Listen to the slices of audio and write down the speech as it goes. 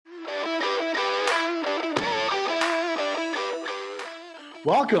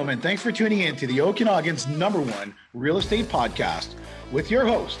Welcome and thanks for tuning in to the Okanagan's #1 real estate podcast with your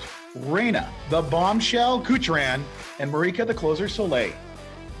host, Raina, the bombshell Kucharan, and Marika, the closer Soleil.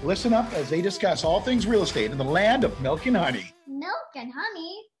 Listen up as they discuss all things real estate in the land of milk and honey. Milk and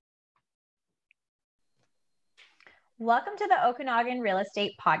honey. Welcome to the Okanagan Real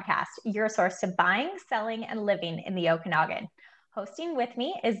Estate Podcast, your source to buying, selling, and living in the Okanagan. Hosting with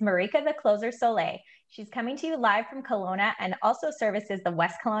me is Marika, the closer Soleil. She's coming to you live from Kelowna and also services the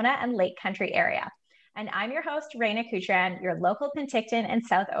West Kelowna and Lake Country area. And I'm your host, Raina Kucharan, your local Penticton and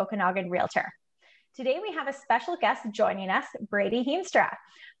South Okanagan realtor. Today we have a special guest joining us, Brady Heemstra.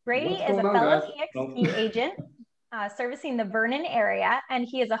 Brady is a fellow EXP agent servicing the Vernon area, and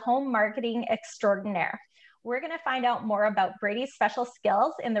he is a home marketing extraordinaire. We're going to find out more about Brady's special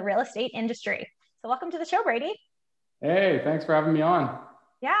skills in the real estate industry. So welcome to the show, Brady. Hey, thanks for having me on.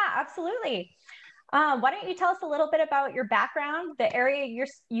 Yeah, absolutely. Why don't you tell us a little bit about your background, the area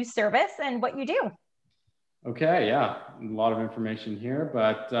you service, and what you do? Okay, yeah, a lot of information here,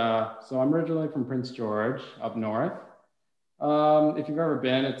 but so I'm originally from Prince George up north. If you've ever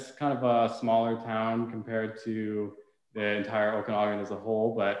been, it's kind of a smaller town compared to the entire Okanagan as a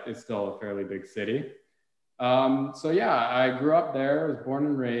whole, but it's still a fairly big city. So yeah, I grew up there, was born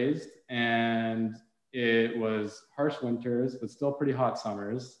and raised, and it was harsh winters, but still pretty hot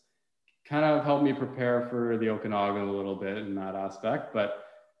summers. Kind of helped me prepare for the Okanagan a little bit in that aspect, but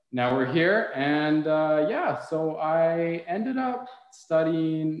now we're here. And yeah, so I ended up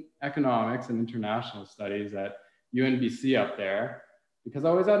studying economics and international studies at UNBC up there because I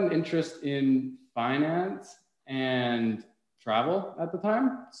always had an interest in finance and travel at the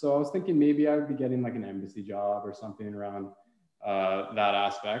time. So I was thinking maybe I would be getting like an embassy job or something around that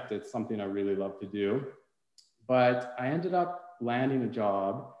aspect. It's something I really love to do. But I ended up landing a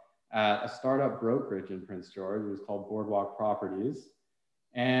job at a startup brokerage in Prince George. It was called Boardwalk Properties.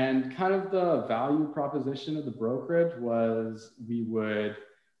 And kind of the value proposition of the brokerage was we would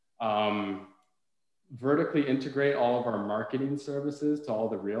vertically integrate all of our marketing services to all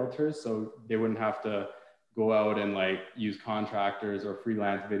the realtors, so they wouldn't have to go out and like use contractors or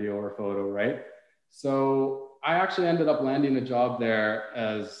freelance video or photo, right? So I actually ended up landing a job there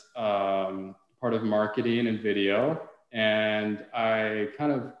as part of marketing and video. And I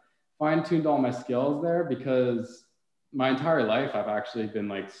kind of fine-tuned all my skills there because my entire life I've actually been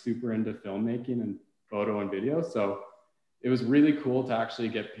like super into filmmaking and photo and video. So it was really cool to actually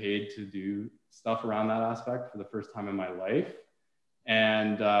get paid to do stuff around that aspect for the first time in my life.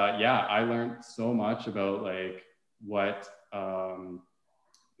 And yeah, I learned so much about like what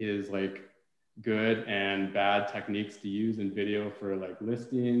is like good and bad techniques to use in video for like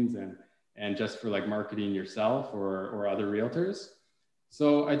listings and just for like marketing yourself or other realtors.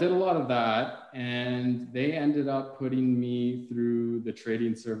 So I did a lot of that, and they ended up putting me through the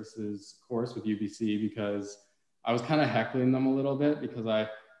trading services course with UBC because I was kind of heckling them a little bit because I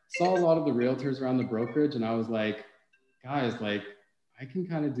saw a lot of the realtors around the brokerage and I was like, guys, like I can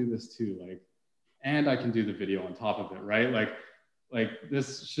kind of do this too, like, and I can do the video on top of it, right? Like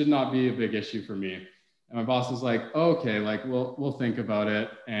this should not be a big issue for me. And my boss was like, oh, okay, like we'll think about it.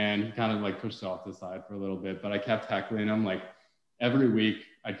 And he kind of like pushed it off to the side for a little bit, but I kept heckling him. Like every week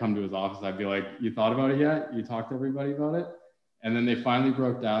I'd come to his office, I'd be like, you thought about it yet? You talked to everybody about it? And then they finally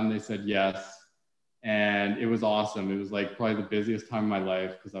broke down and they said yes. And it was awesome. It was like probably the busiest time of my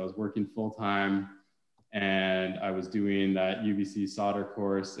life because I was working full time and I was doing that UBC solder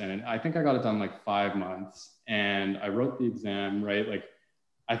course. And I think I got it done like 5 months, and I wrote the exam, right? Like,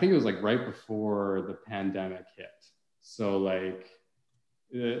 I think it was like right before the pandemic hit. So like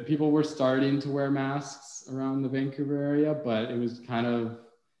people were starting to wear masks around the Vancouver area, but it was kind of,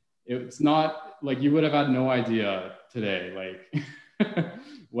 it's not like you would have had no idea today, like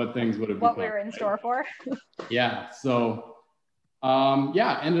what things would have what we were in store for. Yeah. So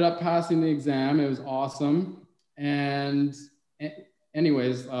yeah, ended up passing the exam. It was awesome. And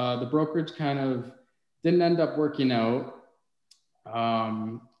anyways, the brokerage kind of didn't end up working out.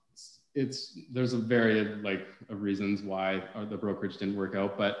 There's a varied like of reasons why the brokerage didn't work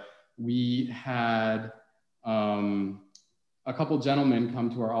out, but we had a couple gentlemen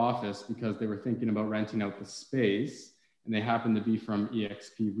come to our office because they were thinking about renting out the space, and they happened to be from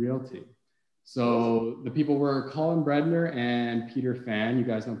EXP Realty. So the people were Colin Bredner and Peter Fan. You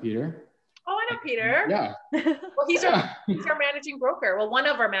guys know Peter? Oh, I know Peter. Yeah. Well, he's our managing broker. Well, one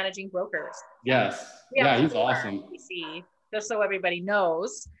of our managing brokers. Yes. Yeah, he's awesome. Just so everybody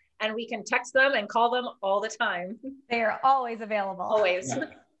knows. And we can text them and call them all the time. They are always available. Always. Yeah.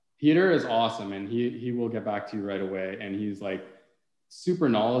 Peter is awesome, and he will get back to you right away. And he's like super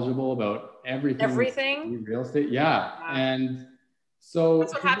knowledgeable about everything in real estate. Yeah. Wow. And So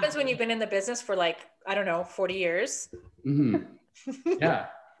that's what happens when you've been in the business for like, I don't know, 40 years. Mm-hmm. Yeah.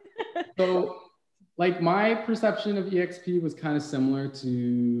 So like my perception of EXP was kind of similar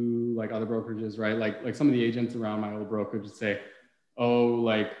to like other brokerages, right? Like some of the agents around my old brokerage would say, oh,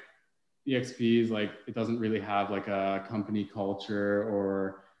 like EXP is like, it doesn't really have like a company culture,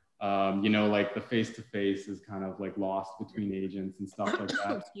 or, you know, like the face-to-face is kind of like lost between agents and stuff like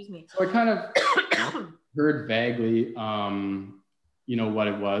that. Excuse me. So I kind of heard vaguely, you know, what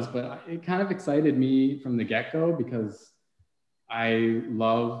it was, but it kind of excited me from the get-go because I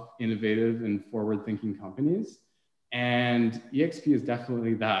love innovative and forward-thinking companies, and EXP is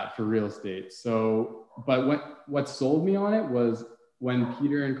definitely that for real estate. So, but what sold me on it was when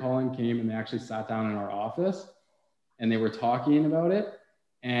Peter and Colin came and they actually sat down in our office and they were talking about it,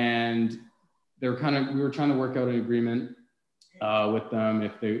 and we were trying to work out an agreement with them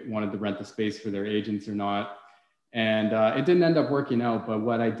if they wanted to rent the space for their agents or not. And it didn't end up working out. But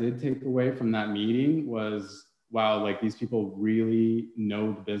what I did take away from that meeting was, wow, like these people really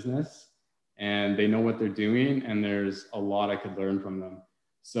know the business and they know what they're doing, and there's a lot I could learn from them.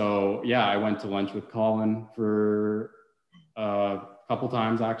 So yeah, I went to lunch with Colin for a couple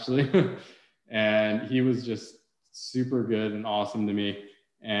times actually. And he was just super good and awesome to me.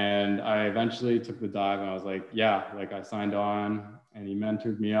 And I eventually took the dive and I was like, yeah, like I signed on, and he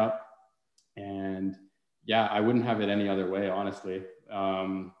mentored me up. And yeah, I wouldn't have it any other way, honestly.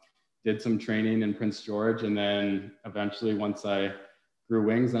 Did some training in Prince George, and then eventually once I grew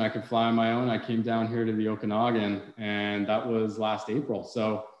wings and I could fly on my own, I came down here to the Okanagan, and that was last April.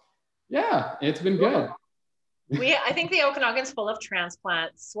 So yeah, it's been good. I think the Okanagan's full of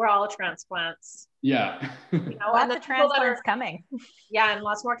transplants. We're all transplants. Yeah. You know, Lots and the of transplants coming. Yeah, and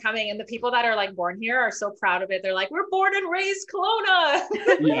lots more coming. And the people that are like born here are so proud of it. They're like, we're born and raised Kelowna.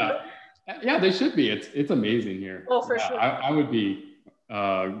 Yeah, they should be. It's amazing here. Oh, for sure. I would be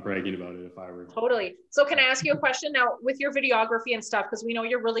bragging about it if I were. Totally. So can I ask you a question now with your videography and stuff? Because we know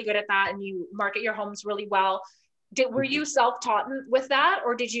you're really good at that and you market your homes really well. Were you self-taught with that,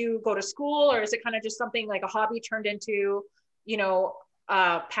 or did you go to school, or is it kind of just something like a hobby turned into, you know,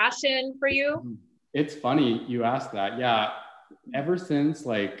 passion for you? It's funny you asked that. Yeah. Ever since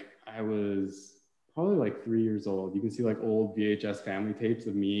like I was probably like 3 years old, you can see like old VHS family tapes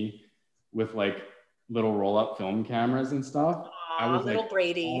of me with like little roll-up film cameras and stuff. Aww, I was little like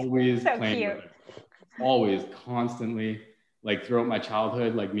Brady. always So playing cute. with it. Always, constantly. Like throughout my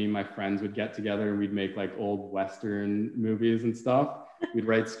childhood, like me and my friends would get together and we'd make like old Western movies and stuff. We'd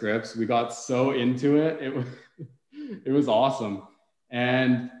write scripts. We got so into it. It was awesome.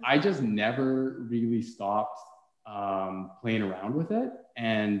 And I just never really stopped playing around with it.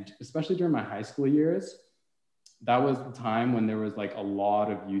 And especially during my high school years, that was the time when there was like a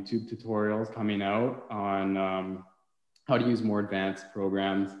lot of YouTube tutorials coming out on how to use more advanced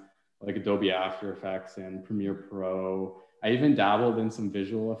programs like Adobe After Effects and Premiere Pro. I even dabbled in some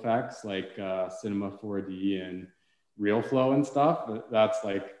visual effects like Cinema 4D and RealFlow and stuff. But that's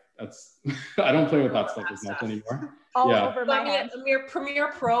I don't play with that stuff as much anymore. All over my head.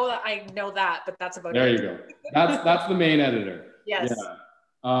 Premiere Pro, I know that, but that's about it. There you go. That's the main editor. Yes.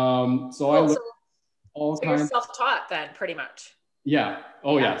 Yeah. So I learned all so kinds. you're self-taught then, pretty much. Yeah.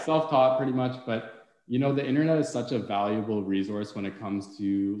 Oh yeah, self-taught pretty much. But you know, the internet is such a valuable resource when it comes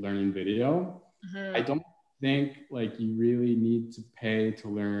to learning video. Mm-hmm. I don't think like you really need to pay to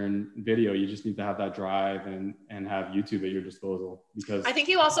learn video. You just need to have that drive and have YouTube at your disposal, because I think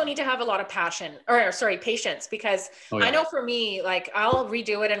you also need to have a lot of patience, because I know for me, like I'll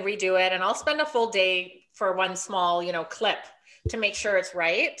redo it and I'll spend a full day for one small, you know, clip to make sure it's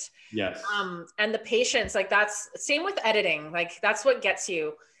right. Yes. And the patience, like that's same with editing. Like that's what gets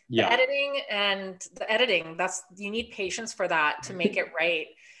you. Yeah. The editing, you need patience for that to make it right.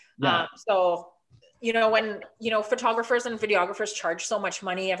 Yeah. So, you know, when, you know, photographers and videographers charge so much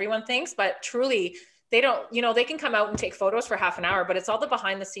money, everyone thinks, but truly they don't, you know, they can come out and take photos for half an hour, but it's all the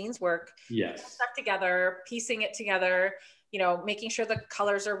behind the scenes work. Yes. Stuff together, piecing it together, you know, making sure the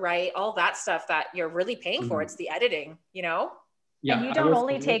colors are right, all that stuff that you're really paying for. It's the editing, you know? Yeah. And you don't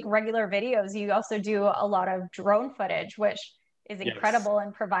only take regular videos, you also do a lot of drone footage, which is incredible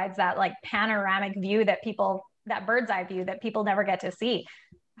and provides that like panoramic view that bird's eye view that people never get to see.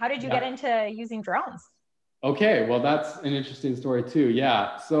 How did you get into using drones? Okay, well, that's an interesting story too.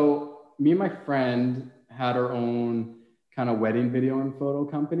 Yeah. So me and my friend had our own kind of wedding video and photo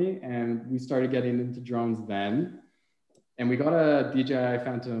company, and we started getting into drones then. And we got a DJI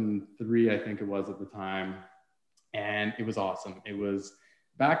Phantom 3, I think it was at the time. And it was awesome. It was,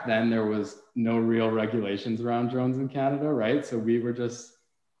 back then there was no real regulations around drones in Canada, right? So we were just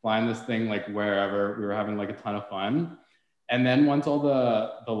flying this thing like wherever. We were having like a ton of fun. And then once all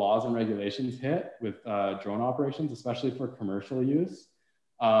the laws and regulations hit with drone operations, especially for commercial use,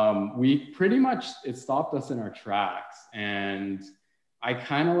 we pretty much, it stopped us in our tracks. And I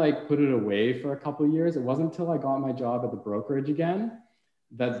kind of like put it away for a couple of years. It wasn't until I got my job at the brokerage again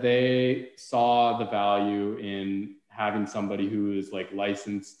that they saw the value in having somebody who is like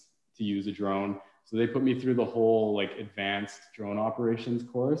licensed to use a drone. So they put me through the whole like advanced drone operations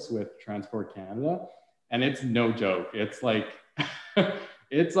course with Transport Canada. And it's no joke. It's like,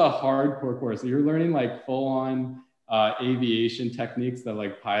 it's a hardcore course. You're learning like full on aviation techniques that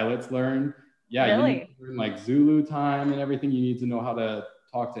like pilots learn. Yeah, Really? you need to learn like Zulu time and everything. You need to know how to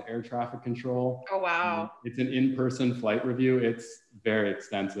talk to air traffic control. Oh, wow. It's an in-person flight review. It's very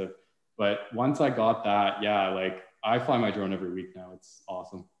extensive. But once I got that, yeah, like I fly my drone every week now. It's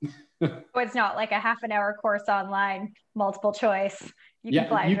awesome. So it's not like a half an hour course online, multiple choice. You can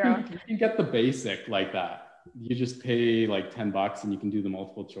fly a drone. You can get the basic like that. You just pay like $10 and you can do the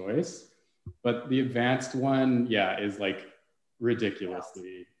multiple choice. But the advanced one, yeah, is like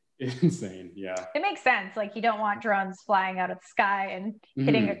ridiculously insane. Yeah. It makes sense. Like you don't want drones flying out of the sky and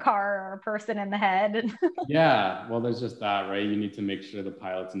hitting a car or a person in the head. Yeah. Well, there's just that, right? You need to make sure the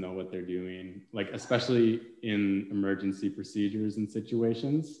pilots know what they're doing, like especially in emergency procedures and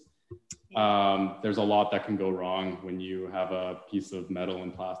situations. There's a lot that can go wrong when you have a piece of metal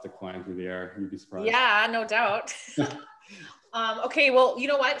and plastic flying through the air. You'd be surprised. Yeah, no doubt. Okay, well, you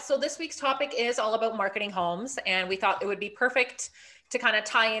know what? So this week's topic is all about marketing homes, and we thought it would be perfect to kind of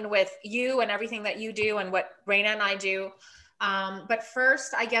tie in with you and everything that you do and what Raina and I do. But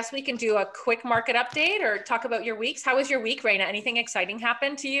first, I guess we can do a quick market update or talk about your weeks. How was your week, Raina? Anything exciting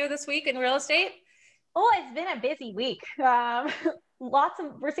happened to you this week in real estate? Oh, it's been a busy week.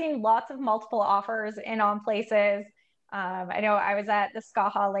 We're seeing lots of multiple offers in on places. I know I was at the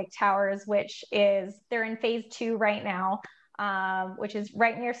Skaha Lake Towers, they're in phase 2 right now, which is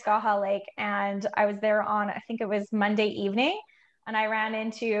right near Skaha Lake. And I was there on, I think it was Monday evening. And I ran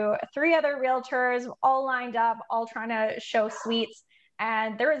into 3 other realtors all lined up, all trying to show suites.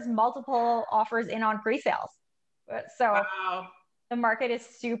 And there is multiple offers in on pre-sales. So wow. The market is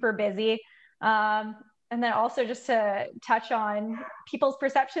super busy. And then also just to touch on people's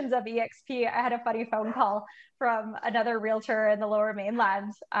perceptions of EXP, I had a funny phone call from another realtor in the Lower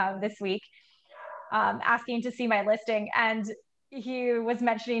Mainland this week asking to see my listing. And he was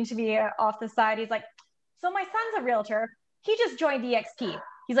mentioning to me off the side, he's like, so my son's a realtor. He just joined EXP.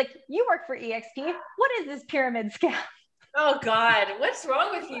 He's like, you work for EXP. What is this pyramid scam? Oh God, what's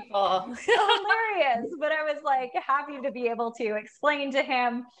wrong with people? Hilarious. But I was like happy to be able to explain to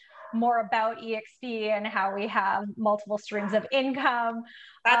him more about EXP and how we have multiple streams of income.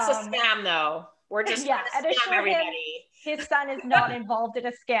 That's a scam though. We're just trying to scam everybody. His son is not involved in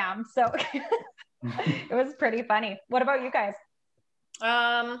a scam. So it was pretty funny. What about you guys?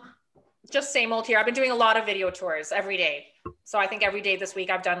 Just same old here. I've been doing a lot of video tours every day. So I think every day this week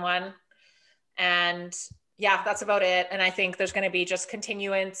I've done one. And yeah, that's about it. And I think there's going to be just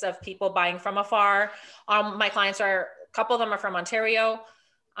continuance of people buying from afar. My clients a couple of them are from Ontario.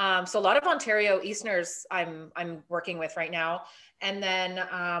 So a lot of Ontario Easterners I'm working with right now. And then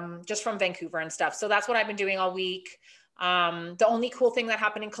just from Vancouver and stuff. So that's what I've been doing all week. The only cool thing that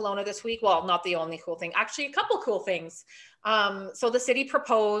happened in Kelowna this week, well, not the only cool thing, actually a couple cool things. So the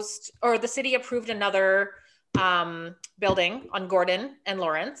city approved another building on Gordon and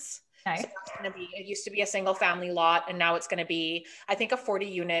Lawrence. Nice. So that's going to be, it used to be a single family lot, and now it's going to be, I think, a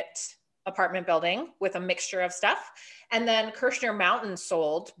 40-unit apartment building with a mixture of stuff. And then Kirshner Mountain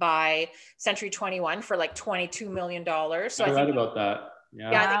sold by Century 21 for like $22 million. So I read about that. Yeah,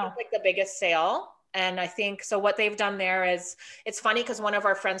 I think it's like the biggest sale. And I think, so what they've done there is, it's funny because one of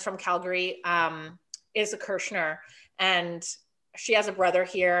our friends from Calgary is a Kirshner, and she has a brother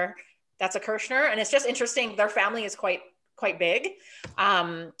here that's a Kirshner. And it's just interesting. Their family is quite big.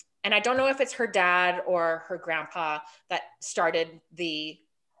 And I don't know if it's her dad or her grandpa that started the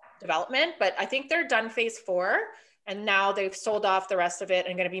development, but I think they're done phase 4. And now they've sold off the rest of it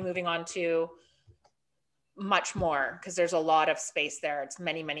and going to be moving on to much more because there's a lot of space there. It's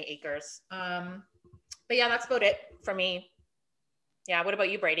many, many acres. But yeah, that's about it for me. Yeah. What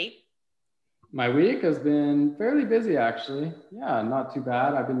about you, Brady? My week has been fairly busy, actually. Yeah, not too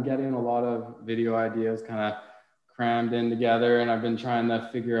bad. I've been getting a lot of video ideas kind of crammed in together, and I've been trying to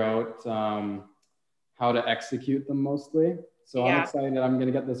figure out how to execute them mostly. So I'm excited. I'm going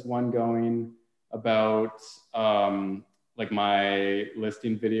to get this one going about like my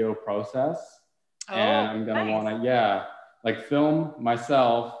listing video process. And I'm going to want to, film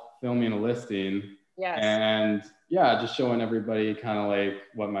myself filming a listing Yes. And yeah, just showing everybody kind of like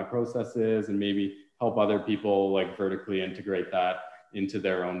what my process is and maybe help other people like vertically integrate that into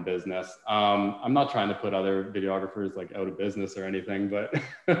their own business. I'm not trying to put other videographers like out of business or anything, but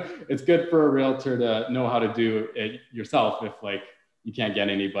it's good for a realtor to know how to do it yourself if like you can't get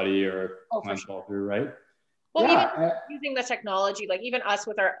anybody or plans fall through, right? Well, even using the technology, like even us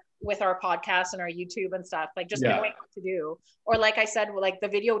with our podcast and our YouTube and stuff, like just knowing what to do. Or like I said, like the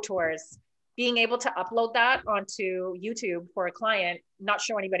video tours, being able to upload that onto YouTube for a client, not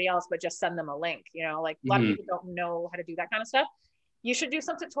show anybody else, but just send them a link, you know, like a lot of people don't know how to do that kind of stuff. You should do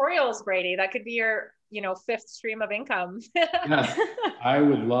some tutorials, Brady. That could be your, you know, 5th stream of income. Yes, I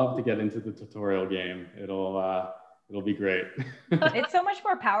would love to get into the tutorial game. It'll be great. It's so much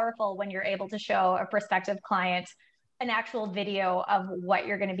more powerful when you're able to show a prospective client an actual video of what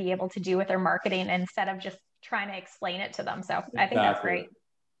you're going to be able to do with their marketing instead of just trying to explain it to them. So I think that's great.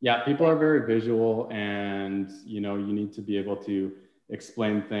 Yeah, people are very visual, and you know, you need to be able to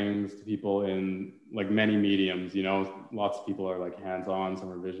explain things to people in like many mediums. You know, lots of people are like hands-on, some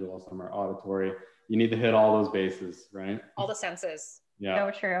are visual, some are auditory. You need to hit all those bases, right? All the senses.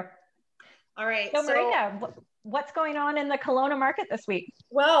 Yeah. So true. All right. So Marika, what's going on in the Kelowna market this week?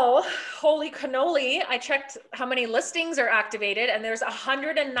 Well, holy cannoli. I checked how many listings are activated, and there's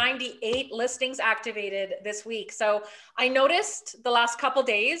 198 listings activated this week. So I noticed the last couple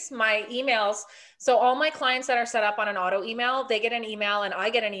days, my emails. So all my clients that are set up on an auto email, they get an email and I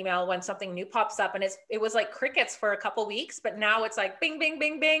get an email when something new pops up, and it was like crickets for a couple weeks, but now it's like bing, bing,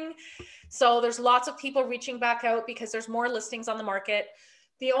 bing, bing. So there's lots of people reaching back out because there's more listings on the market.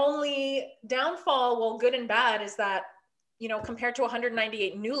 The only downfall, well, good and bad, is that, you know, compared to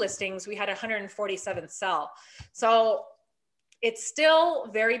 198 new listings, we had 147 sell. So it's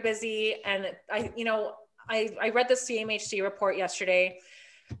still very busy. And I read the CMHC report yesterday.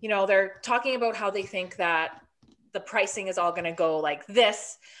 You know, they're talking about how they think that the pricing is all going to go like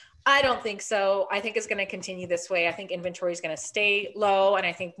this. I don't think so. I think it's going to continue this way. I think inventory is going to stay low, and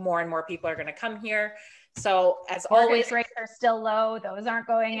I think more and more people are going to come here. So as always, rates are still low. Those aren't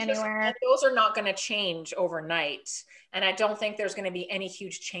going anywhere. Those are not going to change overnight. And I don't think there's going to be any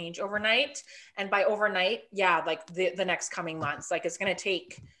huge change overnight. And by overnight, yeah, like the next coming months, like it's going to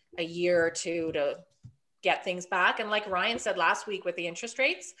take a year or two to get things back. And like Ryan said last week with the interest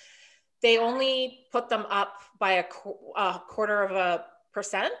rates, they only put them up by a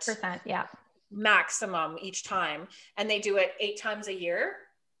 0.25%. Yeah. Maximum each time. And they do it 8 times a year.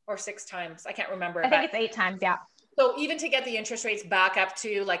 Or 6 times. I can't remember. I think it's 8 times. Yeah. So even to get the interest rates back up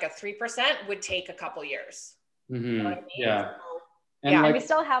to like a 3% would take a couple years. Mm-hmm. You know what I mean? Yeah. So, and we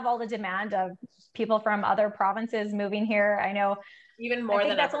still have all the demand of people from other provinces moving here. I know even more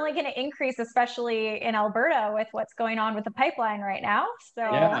than that's only going to increase, especially in Alberta with what's going on with the pipeline right now. So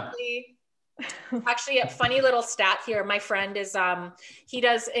Actually, a funny little stat here. My friend is, he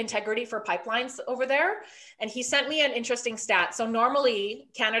does integrity for pipelines over there. And he sent me an interesting stat. So normally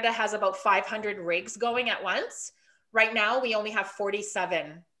Canada has about 500 rigs going at once. Right now, we only have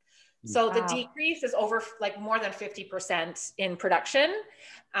 47. So the decrease is over like more than 50% in production.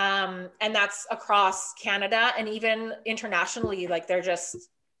 And that's across Canada and even internationally, like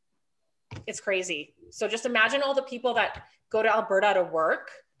it's crazy. So just imagine all the people that go to Alberta to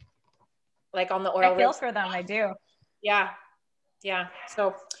work, like on the oil. I feel for them. I do. Yeah. Yeah.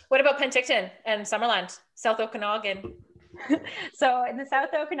 So what about Penticton and Summerland, South Okanagan? So in the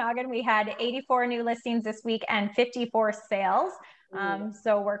South Okanagan, we had 84 new listings this week and 54 sales.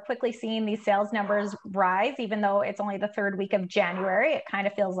 So we're quickly seeing these sales numbers rise, even though it's only the 3rd week of January. It kind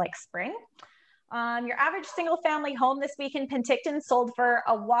of feels like spring. Your average single family home this week in Penticton sold for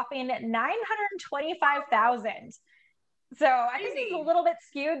a whopping $925,000. So I think it's a little bit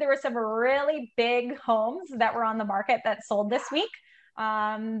skewed. There were some really big homes that were on the market that sold this week.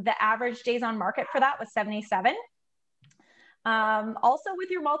 The average days on market for that was 77. Also with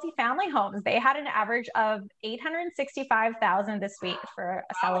your multifamily homes, they had an average of $865,000 this week for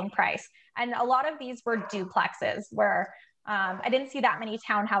a selling price. And a lot of these were duplexes where I didn't see that many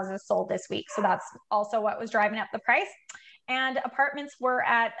townhouses sold this week. So that's also what was driving up the price. And apartments were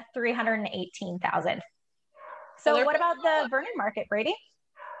at $318,000. So what about the Vernon market, Brady?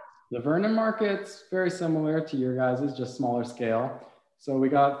 The Vernon market's very similar to your guys's, just smaller scale. So we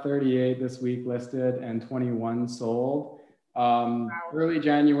got 38 this week listed and 21 sold. Early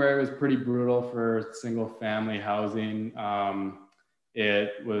January was pretty brutal for single family housing.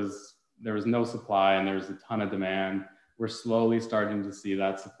 There was no supply and there was a ton of demand. We're slowly starting to see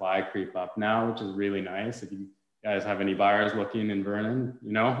that supply creep up now, which is really nice. If you guys have any buyers looking in Vernon,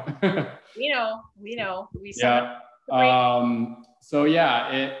 you know. We know. We sell So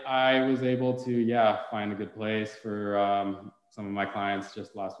yeah, I was able to, find a good place for some of my clients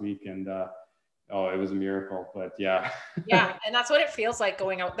just last week, and it was a miracle, but yeah. Yeah. And that's what it feels like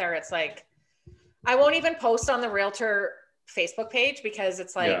going out there. It's like, I won't even post on the realtor Facebook page because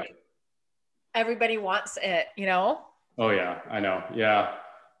it's like everybody wants it, you know? Oh yeah, I know. Yeah.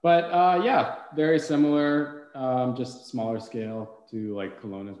 But very similar, just smaller scale to like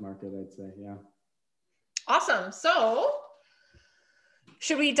Kelowna's market, I'd say. Yeah. Awesome. So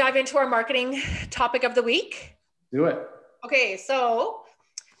should we dive into our marketing topic of the week? Do it. Okay. So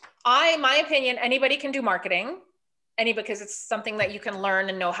my opinion, anybody can do marketing. Because it's something that you can learn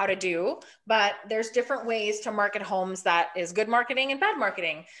and know how to do, but there's different ways to market homes that is good marketing and bad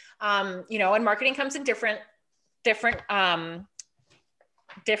marketing. And marketing comes in different, what's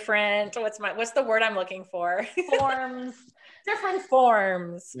the word I'm looking for? Forms. Different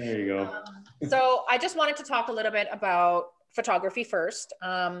forms. There you go. So I just wanted to talk a little bit about photography first.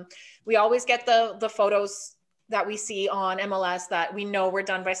 We always get the photos that we see on MLS that we know were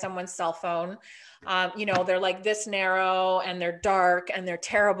done by someone's cell phone. They're like this narrow and they're dark and they're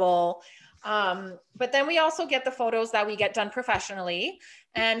terrible. But then we also get the photos that we get done professionally.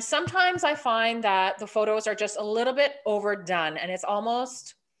 And sometimes I find that the photos are just a little bit overdone and it's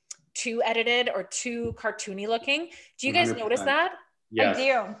almost too edited or too cartoony looking. Do you guys 100%. notice that? Yes. I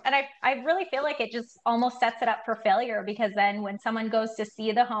do. And I really feel like it just almost sets it up for failure, because then when someone goes to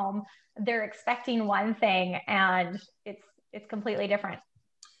see the home, they're expecting one thing and it's completely different.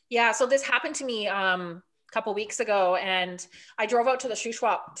 Yeah. So this happened to me a couple weeks ago, and I drove out to the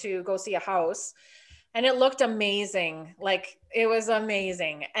Shuswap to go see a house, and it looked amazing. Like it was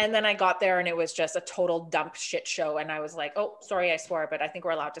amazing. And then I got there and it was just a total dump shit show. And I was like, oh, sorry, I swore, but I think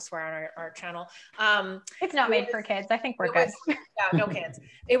we're allowed to swear on our channel. It's not made for kids. I think we're good. Yeah, no kids.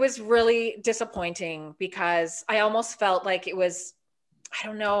 It was really disappointing because I almost felt like it was, I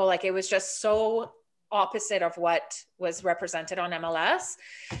don't know, like it was just so opposite of what was represented on MLS.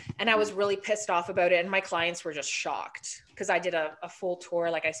 And I was really pissed off about it. And my clients were just shocked because I did a full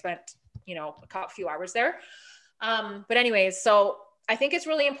tour. Like I spent, a few hours there. But anyways, so I think it's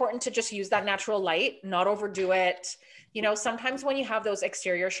really important to just use that natural light, not overdo it. Sometimes when you have those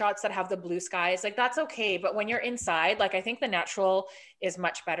exterior shots that have the blue skies, like that's okay. But when you're inside, like I think the natural is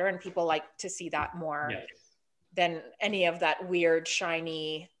much better, and people like to see that more than any of that weird,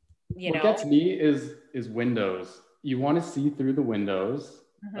 shiny, What gets me is windows. You want to see through the windows.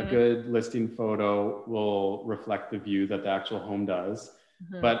 Mm-hmm. A good listing photo will reflect the view that the actual home does.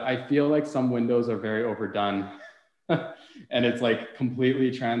 Mm-hmm. But I feel like some windows are very overdone and it's like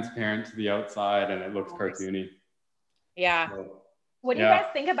completely transparent to the outside and it looks cartoony. Yeah. So, what do you guys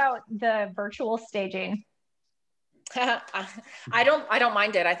think about the virtual staging? I don't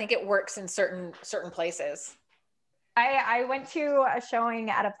mind it. I think it works in certain places. I went to a showing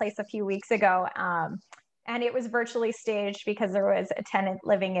at a place a few weeks ago, and it was virtually staged because there was a tenant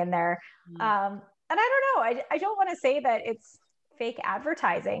living in there. And I don't know, I don't want to say that it's fake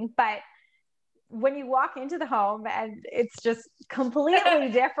advertising, but when you walk into the home and it's just completely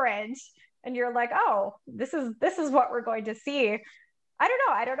different and you're like, oh, this is what we're going to see. I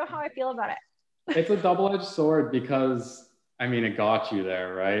don't know how I feel about it. It's a double-edged sword because it got you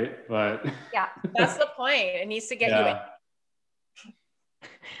there, right? But yeah, that's the point. It needs to get you in.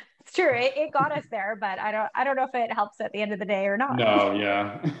 It's true. It got us there, but I don't know if it helps at the end of the day or not. No,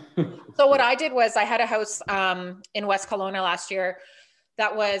 yeah. So what I did was I had a house in West Kelowna last year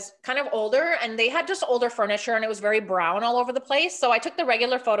that was kind of older, and they had just older furniture and it was very brown all over the place. So I took the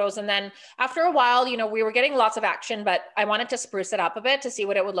regular photos, and then after a while, we were getting lots of action, but I wanted to spruce it up a bit to see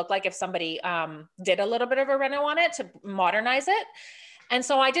what it would look like if somebody did a little bit of a reno on it to modernize it. And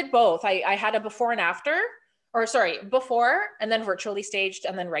so I did both. I had a before and after, before and then virtually staged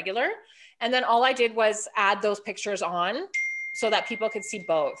and then regular. And then all I did was add those pictures on so that people could see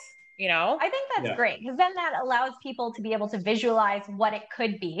both. I think that's great, because then that allows people to be able to visualize what it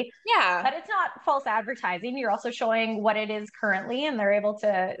could be. Yeah. But it's not false advertising. You're also showing what it is currently, and they're able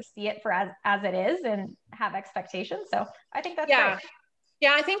to see it for as it is and have expectations. So I think that's great.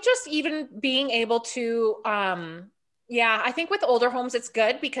 Yeah. I think just even being able to, I think with older homes, it's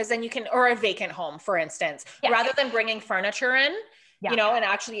good because then you can, or a vacant home, for instance, rather than bringing furniture in, and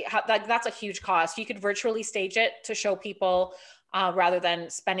actually that's a huge cost. You could virtually stage it to show people, rather than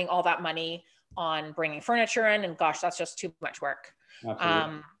spending all that money on bringing furniture in. And gosh, that's just too much work.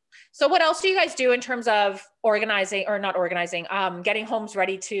 So what else do you guys do in terms of getting homes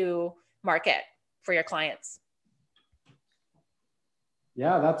ready to market for your clients?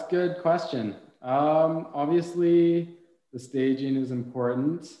 Yeah, that's a good question. Obviously the staging is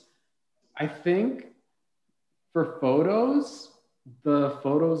important. I think For photos, the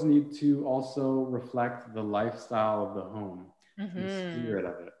photos need to also reflect the lifestyle of the home, the spirit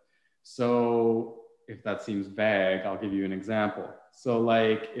of it. So if that seems vague, I'll give you an example. So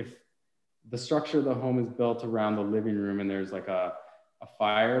like if the structure of the home is built around the living room and there's like a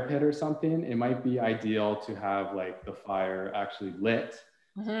fire pit or something, it might be ideal to have like the fire actually lit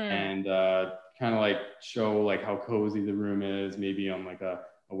and kind of like show like how cozy the room is, maybe on like a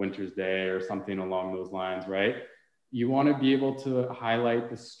winter's day or something along those lines, right? You want to be able to highlight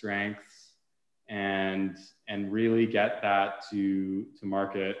the strengths and really get that to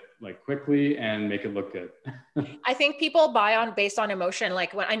market like quickly and make it look good. I think people buy based on emotion.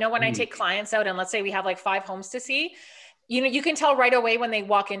 Like when I take clients out and let's say we have like 5 homes to see, you can tell right away when they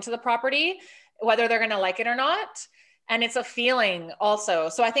walk into the property, whether they're going to like it or not. And it's a feeling also.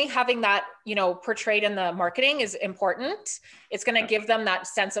 So I think having that, portrayed in the marketing is important. It's going to give them that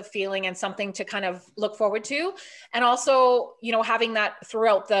sense of feeling and something to kind of look forward to. And also, having that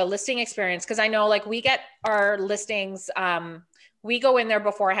throughout the listing experience. Cause I know like we get our listings, we go in there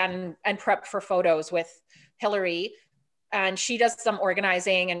beforehand and prep for photos with Hillary, and she does some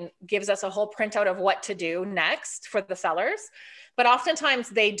organizing and gives us a whole printout of what to do next for the sellers. But oftentimes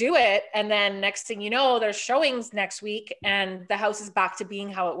they do it, and then next thing you know, there's showings next week and the house is back to being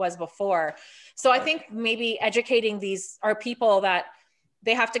how it was before. So I think maybe educating our people that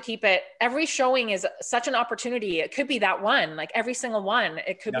they have to keep it. Every showing is such an opportunity. It could be that one, like every single one.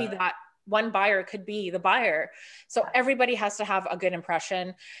 It could be that one buyer could be the buyer. So everybody has to have a good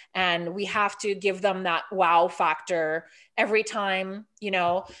impression, and we have to give them that wow factor every time,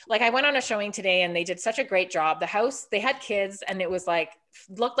 like I went on a showing today and they did such a great job. The house, they had kids and it was like,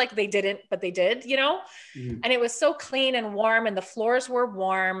 looked like they didn't, but they did, and it was so clean and warm and the floors were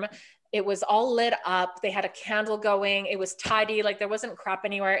warm. It was all lit up. They had a candle going. It was tidy. Like there wasn't crap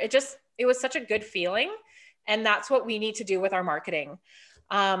anywhere. It was such a good feeling. And that's what we need to do with our marketing.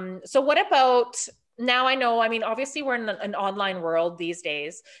 So what about now? I know, obviously we're in an online world these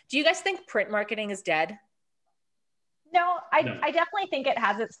days. Do you guys think print marketing is dead? No, I definitely think it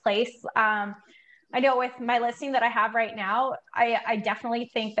has its place. I know with my listing that I have right now, I definitely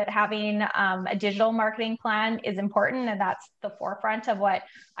think that having a digital marketing plan is important, and that's the forefront of what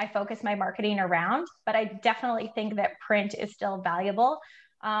I focus my marketing around. But I definitely think that print is still valuable.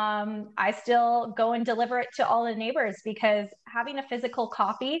 I still go and deliver it to all the neighbors, because having a physical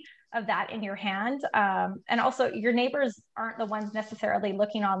copy of that in your hand, and also your neighbors aren't the ones necessarily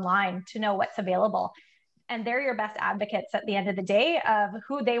looking online to know what's available. And they're your best advocates at the end of the day of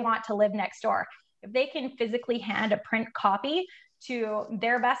who they want to live next door. If they can physically hand a print copy to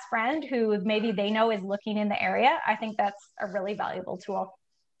their best friend who maybe they know is looking in the area, I think that's a really valuable tool.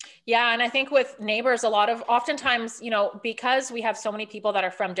 Yeah. And I think with neighbors, oftentimes, because we have so many people that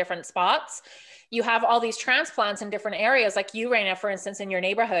are from different spots, you have all these transplants in different areas, like you, Raina, for instance, in your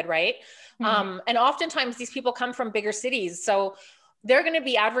neighborhood, right? And oftentimes these people come from bigger cities. So they're going to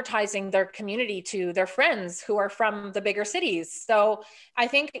be advertising their community to their friends who are from the bigger cities. So I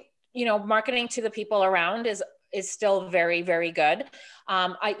think, marketing to the people around is still very, very good.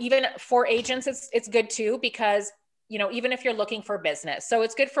 Even for agents, it's good too, because even if you're looking for business. So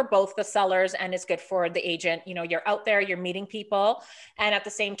it's good for both the sellers and it's good for the agent. You're out there, you're meeting people, and at the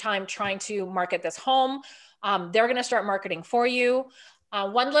same time trying to market this home. They're going to start marketing for you.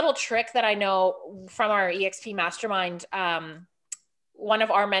 One little trick that I know from our EXP mastermind, one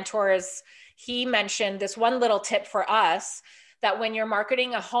of our mentors, he mentioned this one little tip for us, that when you're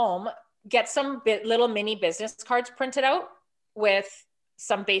marketing a home, get some little mini business cards printed out with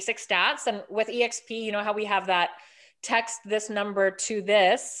some basic stats. And with EXP, how we have that text this number to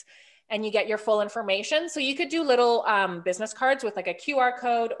this, and you get your full information. So you could do little business cards with like a QR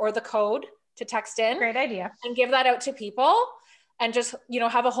code or the code to text in. Great idea. And give that out to people, and just,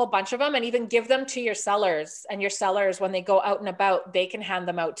 have a whole bunch of them, and even give them to your sellers, and your sellers, when they go out and about, they can hand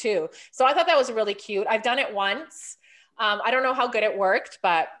them out too. So I thought that was really cute. I've done it once. I don't know how good it worked,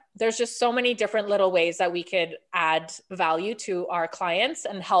 but there's just so many different little ways that we could add value to our clients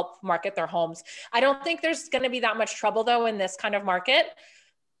and help market their homes. I don't think there's going to be that much trouble though in this kind of market,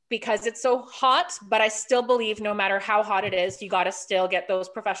 because it's so hot, but I still believe no matter how hot it is, you got to still get those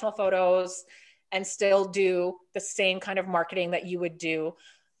professional photos and still do the same kind of marketing that you would do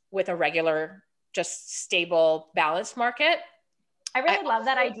with a regular, just stable, balanced market. I really love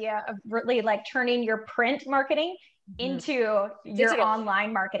that idea of really like turning your print marketing into your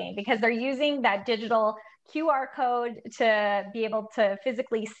online marketing, because they're using that digital QR code to be able to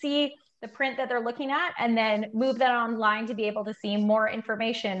physically see the print that they're looking at, and then move that online to be able to see more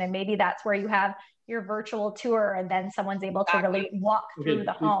information. And maybe that's where you have your virtual tour, and then someone's able to really walk through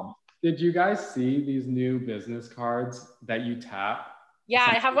the home. Did you guys see these new business cards that you tap? Yeah,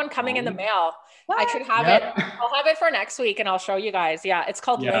 I have one coming in the mail. What? I should have it. I'll have it for next week and I'll show you guys. Yeah, it's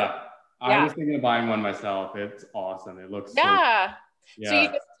called Link. I was thinking of buying one myself. It's awesome. It looks so you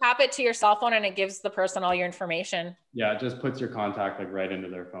just tap it to your cell phone and it gives the person all your information. Yeah, it just puts your contact like right into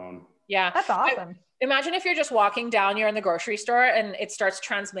their phone. Yeah. That's awesome. Imagine if you're just walking down, you're in the grocery store and it starts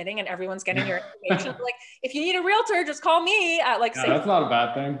transmitting and everyone's getting your information. Like, if you need a realtor, just call me at like, that's not a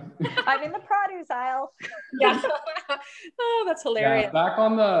bad thing. I'm in the produce aisle. Yeah. Oh, that's hilarious. Yeah, back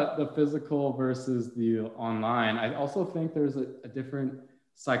on the physical versus the online, I also think there's a different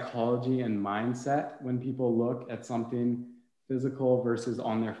psychology and mindset when people look at something physical versus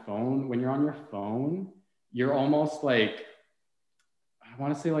on their phone. When you're on your phone, you're almost like, I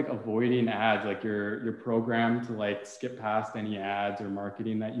want to say like avoiding ads, like you're programmed to like skip past any ads or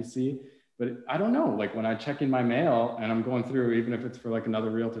marketing that you see. But I don't know, like when I check in my mail and I'm going through, even if it's for like another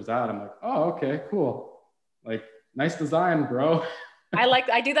realtor's ad, I'm like, oh, okay, cool. Like, nice design, bro.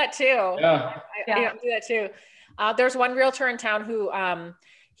 I do that too. Yeah. I do that too. There's one realtor in town who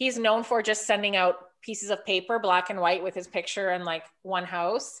he's known for just sending out pieces of paper, black and white, with his picture and like one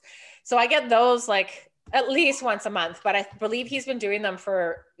house. So I get those like at least once a month, but I believe he's been doing them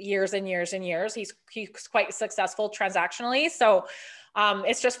for years and years and years. He's quite successful transactionally. So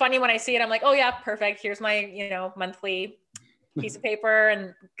it's just funny when I see it, I'm like, oh yeah, perfect. Here's my, monthly piece of paper,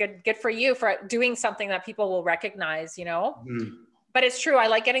 and good for you for doing something that people will recognize, But it's true. I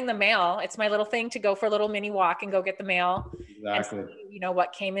like getting the mail. It's my little thing to go for a little mini walk and go get the mail. Exactly. And see,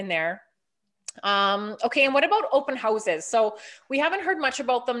 what came in there. Okay. And what about open houses? So we haven't heard much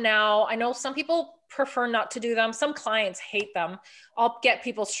about them now. I know some people prefer not to do them. Some clients hate them. I'll get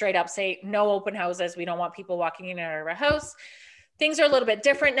people straight up say, no open houses. We don't want people walking in and out of our house. Things are a little bit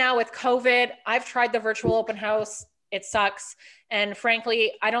different now with COVID. I've tried the virtual open house. It sucks. And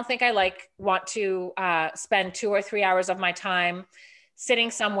frankly, I don't think I want to spend 2 or 3 hours of my time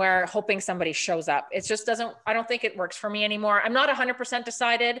sitting somewhere hoping somebody shows up. It just I don't think it works for me anymore. I'm not 100%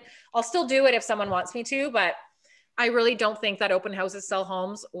 decided. I'll still do it if someone wants me to, but I really don't think that open houses sell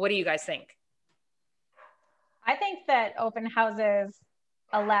homes. What do you guys think? I think that open houses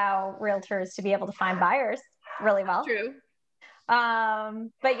allow realtors to be able to find buyers really well. True.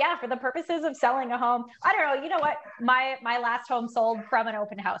 But yeah, for the purposes of selling a home, I don't know, you know what? My last home sold from an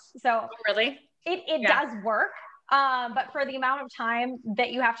open house. So really, it does work. But for the amount of time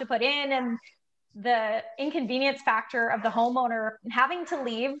that you have to put in and the inconvenience factor of the homeowner having to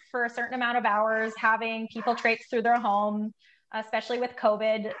leave for a certain amount of hours, having people traipse through their home, especially with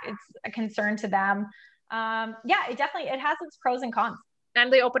COVID, it's a concern to them. It has its pros and cons.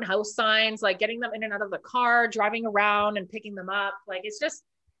 And the open house signs, like getting them in and out of the car, driving around and picking them up. Like, it's just,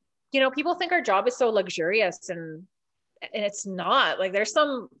 people think our job is so luxurious and it's not. Like, there's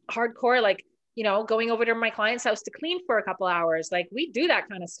some hardcore, like, going over to my client's house to clean for a couple hours. Like, we do that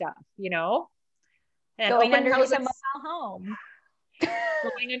kind of stuff, and going underneath a mobile home.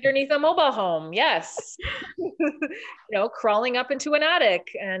 Going underneath a mobile home. Yes. Crawling up into an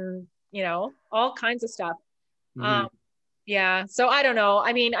attic and, all kinds of stuff. Mm-hmm. Yeah. So I don't know.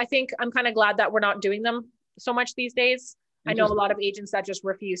 I mean, I think I'm kind of glad that we're not doing them so much these days. I know a lot of agents that just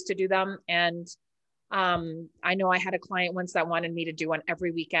refuse to do them. And I know I had a client once that wanted me to do one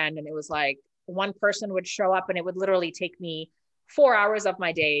every weekend. And it was like one person would show up and it would literally take me 4 hours of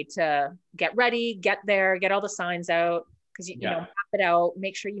my day to get ready, get there, get all the signs out. Because, map it out,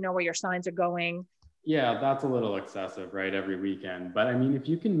 make sure you know where your signs are going. Yeah, that's a little excessive, right? Every weekend. But I mean, if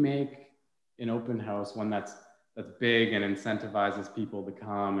you can make an open house one that's big and incentivizes people to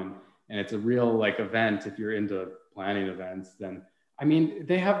come and it's a real like event, if you're into planning events, then I mean,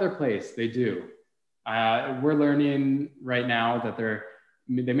 they have their place. They do. We're learning right now that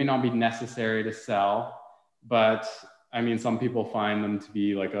they may not be necessary to sell, but I mean, some people find them to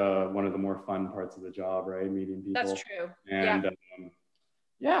be like one of the more fun parts of the job, right? Meeting people. That's true. And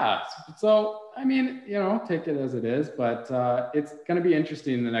so, I mean, take it as it is, but it's going to be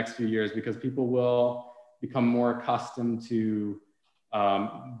interesting in the next few years because people will become more accustomed to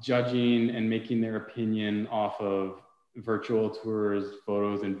judging and making their opinion off of virtual tours,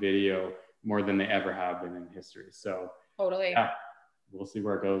 photos, and video more than they ever have been in history. So totally. Yeah, we'll see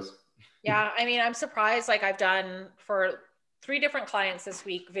where it goes. Yeah. I mean, I'm surprised, like I've done for 3 different clients this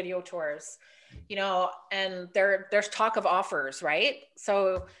week, video tours, and there's talk of offers, right?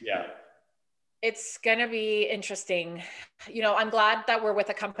 So yeah, it's going to be interesting. I'm glad that we're with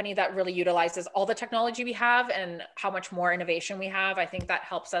a company that really utilizes all the technology we have and how much more innovation we have. I think that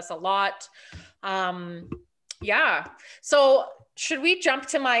helps us a lot. Yeah. So should we jump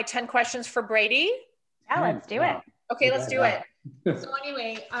to my 10 questions for Brady? Yeah, let's do it. Okay, let's do it. So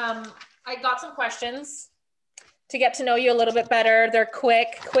anyway, I got some questions to get to know you a little bit better. They're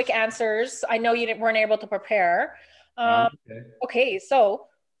quick answers. I know you weren't able to prepare. Okay, so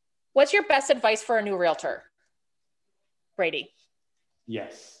what's your best advice for a new realtor, Brady?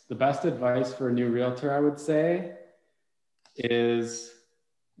 Yes, the best advice for a new realtor, I would say, is,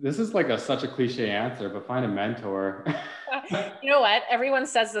 this is like such a cliche answer, but find a mentor. You know what? Everyone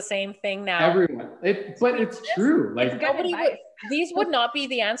says the same thing now. Everyone, but it's true. Like nobody these would not be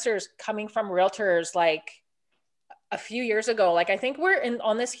the answers coming from realtors like a few years ago. Like I think we're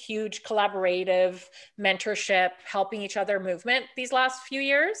on this huge collaborative mentorship, helping each other movement these last few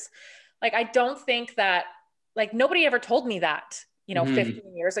years. Like I don't think that, like, nobody ever told me that,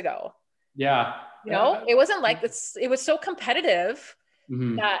 15 years ago. Yeah. It wasn't like it was so competitive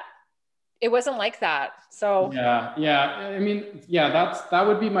that it wasn't like that. So yeah. I mean, that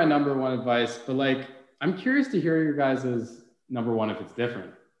would be my number one advice. But like, I'm curious to hear your guys's number one if it's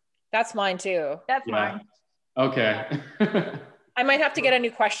different. That's mine too. That's mine. Okay. I might have to get a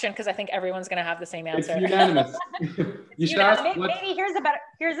new question because I think everyone's going to have the same answer. It's unanimous. You should ask. Maybe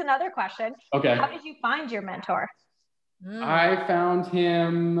here's another question. Okay. How did you find your mentor? I found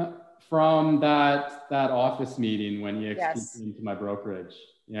him from that office meeting when he introduced me to my brokerage.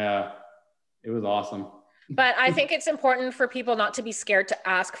 Yeah, it was awesome. But I think it's important for people not to be scared to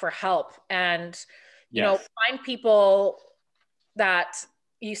ask for help, and find people that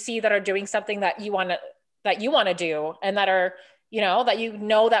you see that are doing something that you want to do, and that are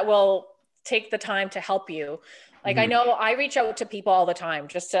that will take the time to help you. Like I know I reach out to people all the time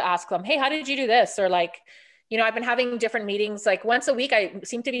just to ask them, hey, how did you do this? Or like, I've been having different meetings, like once a week, I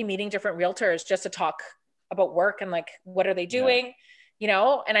seem to be meeting different realtors just to talk about work and like, what are they doing?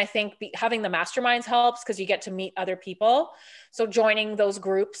 And I think having the masterminds helps because you get to meet other people. So joining those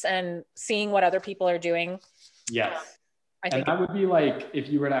groups and seeing what other people are doing. Yes. I think that would be like, if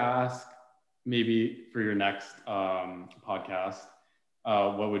you were to ask maybe for your next podcast,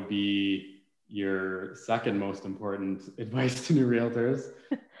 what would be your second most important advice to new realtors?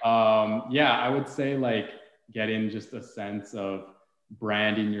 I would say like, get in just a sense of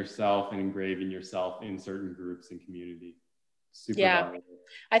branding yourself and engraving yourself in certain groups and community. Super valuable.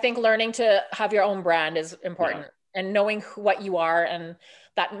 I think learning to have your own brand is important, and knowing what you are and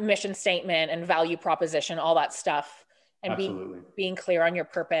that mission statement and value proposition, all that stuff, and being clear on your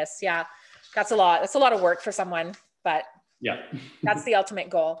purpose. Yeah. That's a lot of work for someone, but that's the ultimate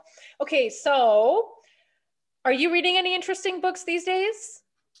goal. Okay. So are you reading any interesting books these days?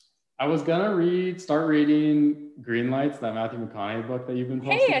 I was gonna start reading Green Lights, that Matthew McConaughey book that you've been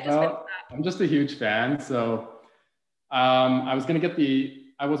posting about. I'm just a huge fan, so I was gonna get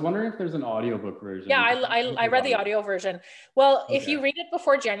I was wondering if there's an audiobook version. Yeah, I read the audio version. Well, if you read it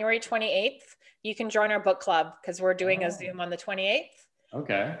before January 28th, you can join our book club because we're doing a Zoom on the 28th.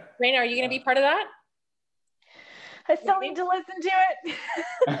 Okay. Raina, are you gonna be part of that? I still need to listen to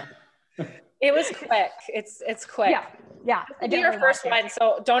it. It was quick. It's quick. Yeah. I did your first one,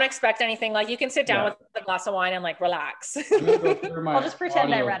 so don't expect anything. Like you can sit down with a glass of wine and like relax. I'll just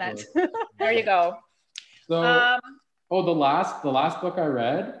pretend I read it. There you go. So, the last book I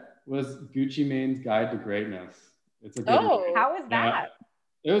read was Gucci Mane's Guide to Greatness. It's a good read. How was that?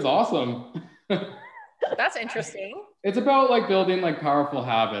 It was awesome. That's interesting. It's about like building like powerful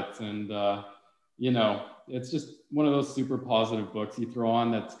habits, and it's just one of those super positive books you throw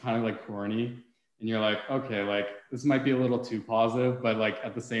on that's kind of like corny, and you're like, okay, like this might be a little too positive, but like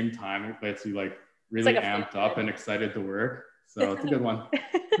at the same time it gets you like really amped up and excited to work. So it's a good one.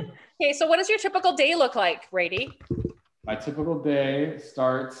 Okay, so what does your typical day look like, Brady? My typical day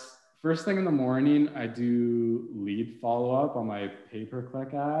starts first thing in the morning. I do lead follow-up on my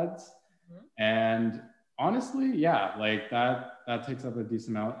pay-per-click ads. And honestly, like that takes up a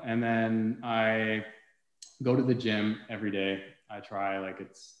decent amount. And then I go to the gym every day. I try, like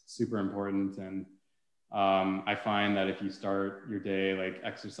it's super important. And I find that if you start your day like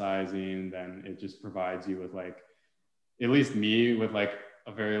exercising, then it just provides you with like, at least me, with like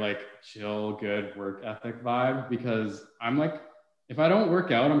a very like chill, good work ethic vibe, because I'm like, if I don't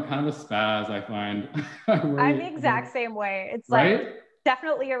work out, I'm kind of a spaz, I find. I'm the exact same way. It's like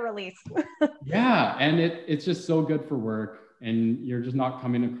definitely a release. Yeah. And it's just so good for work, and you're just not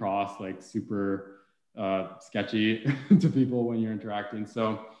coming across like super sketchy to people when you're interacting.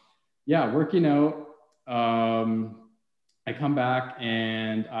 So yeah, working out. I come back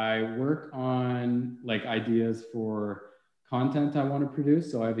and I work on like ideas for content I want to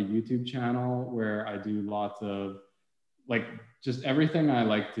produce. So I have a YouTube channel where I do lots of like just everything I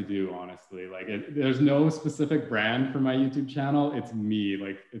like to do, honestly. Like there's no specific brand for my YouTube channel. It's me.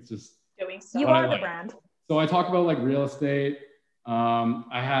 Like it's just doing stuff. You are the brand. So I talk about like real estate,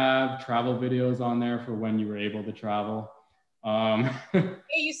 I have travel videos on there for when you were able to travel. Hey,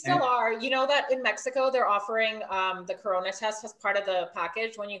 you still are. You know that in Mexico, they're offering the Corona test as part of the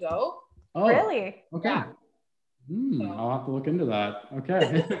package when you go? Oh, really? okay. Yeah. I'll have to look into that.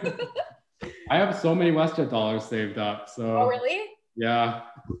 Okay. I have so many WestJet dollars saved up. So. Oh, really? Yeah.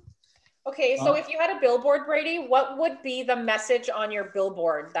 Okay, so if you had a billboard, Brady, what would be the message on your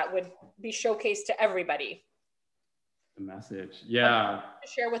billboard that would be showcased to everybody? The message, yeah. To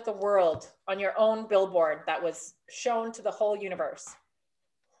share with the world on your own billboard that was shown to the whole universe.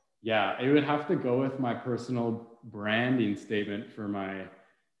 Yeah, it would have to go with my personal branding statement for my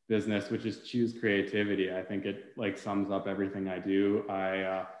business, which is choose creativity. I think it like sums up everything I do.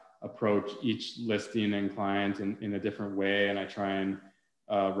 I approach each listing and client in a different way, and I try and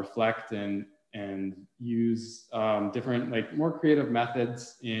reflect and use different, like more creative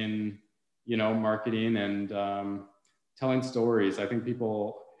methods in, you know, marketing and telling stories. I think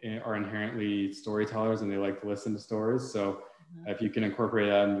people are inherently storytellers and they like to listen to stories. So if you can incorporate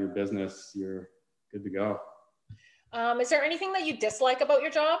that in your business, you're good to go. Is there anything that you dislike about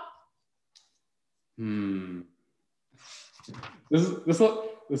your job? This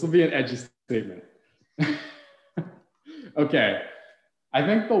will be an edgy statement. Okay. I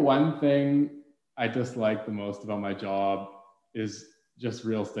think the one thing I dislike the most about my job is just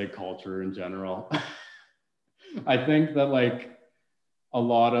real estate culture in general. I think that like a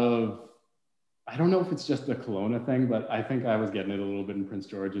lot of, I don't know if it's just the Kelowna thing, but I think I was getting it a little bit in Prince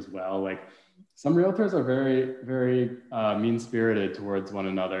George as well. Like some realtors are very, very mean-spirited towards one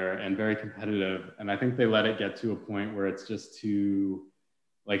another and very competitive. And I think they let it get to a point where it's just too,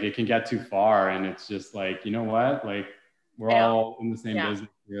 like it can get too far. And it's just like, you know what? Like we're all in the same business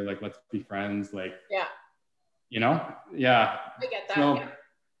here. Like, let's be friends. Like, you know? Yeah. I get that. So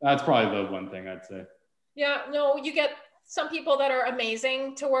that's probably the one thing I'd say. Yeah, no, you get some people that are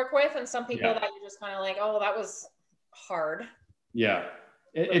amazing to work with and some people that you're just kind of like, oh, that was hard. Yeah.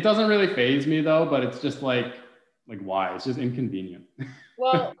 It doesn't really faze me though, but it's just like why? It's just inconvenient.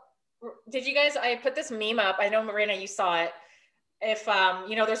 Well, did you guys, I put this meme up. I know, Marina, you saw it. If,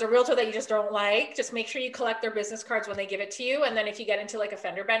 you know, there's a realtor that you just don't like, just make sure you collect their business cards when they give it to you. And then if you get into like a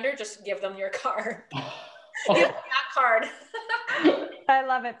fender bender, just give them your card. Give them that card. I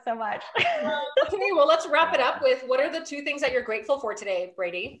love it so much. Okay, well, let's wrap it up with what are the 2 things that you're grateful for today,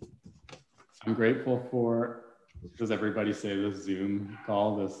 Brady? I'm grateful for, does everybody say this Zoom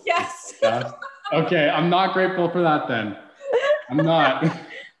call? This podcast? Okay, I'm not grateful for that then. I'm not.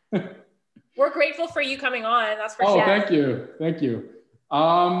 We're grateful for you coming on. That's for sure. Oh, thank you. Thank you.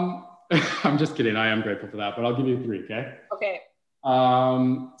 I'm just kidding. I am grateful for that, but I'll give you 3, okay? Okay.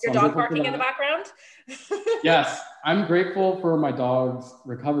 Your dog barking in the background? Yes, I'm grateful for my dog's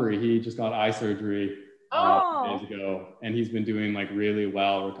recovery. He just got eye surgery 2 days ago, and he's been doing like really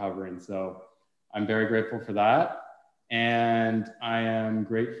well recovering. So I'm very grateful for that. And I am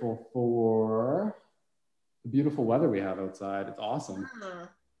grateful for the beautiful weather we have outside. It's awesome.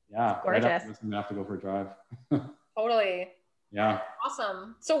 Yeah. It's gorgeous. Right, I'm gonna have to go for a drive. Totally. Yeah.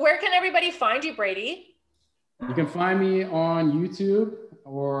 Awesome. So where can everybody find you, Brady? You can find me on YouTube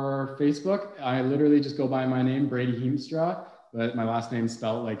or Facebook. I literally just go by my name, Brady Heemstra, but my last name's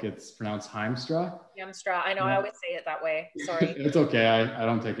spelled like it's pronounced Heimstra. Heemstra. I know. I always say it that way. Sorry. It's okay. I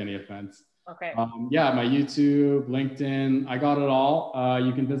don't take any offense. Okay. Yeah, my YouTube, LinkedIn, I got it all.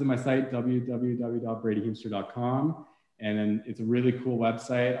 You can visit my site, www.bradyheemstra.com. And then it's a really cool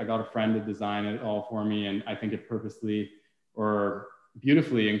website. I got a friend to design it all for me. And I think it purposely or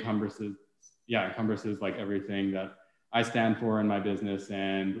beautifully encompasses like everything that I stand for in my business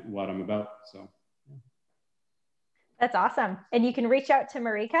and what I'm about. So. That's awesome. And you can reach out to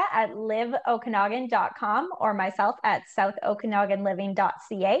Marika at liveokanagan.com or myself at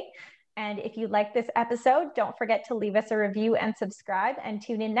southokanaganliving.ca. And if you like this episode, don't forget to leave us a review and subscribe, and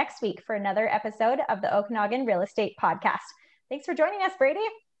tune in next week for another episode of the Okanagan Real Estate Podcast. Thanks for joining us, Brady.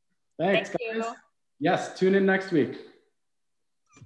 Thanks, guys. Yes, tune in next week.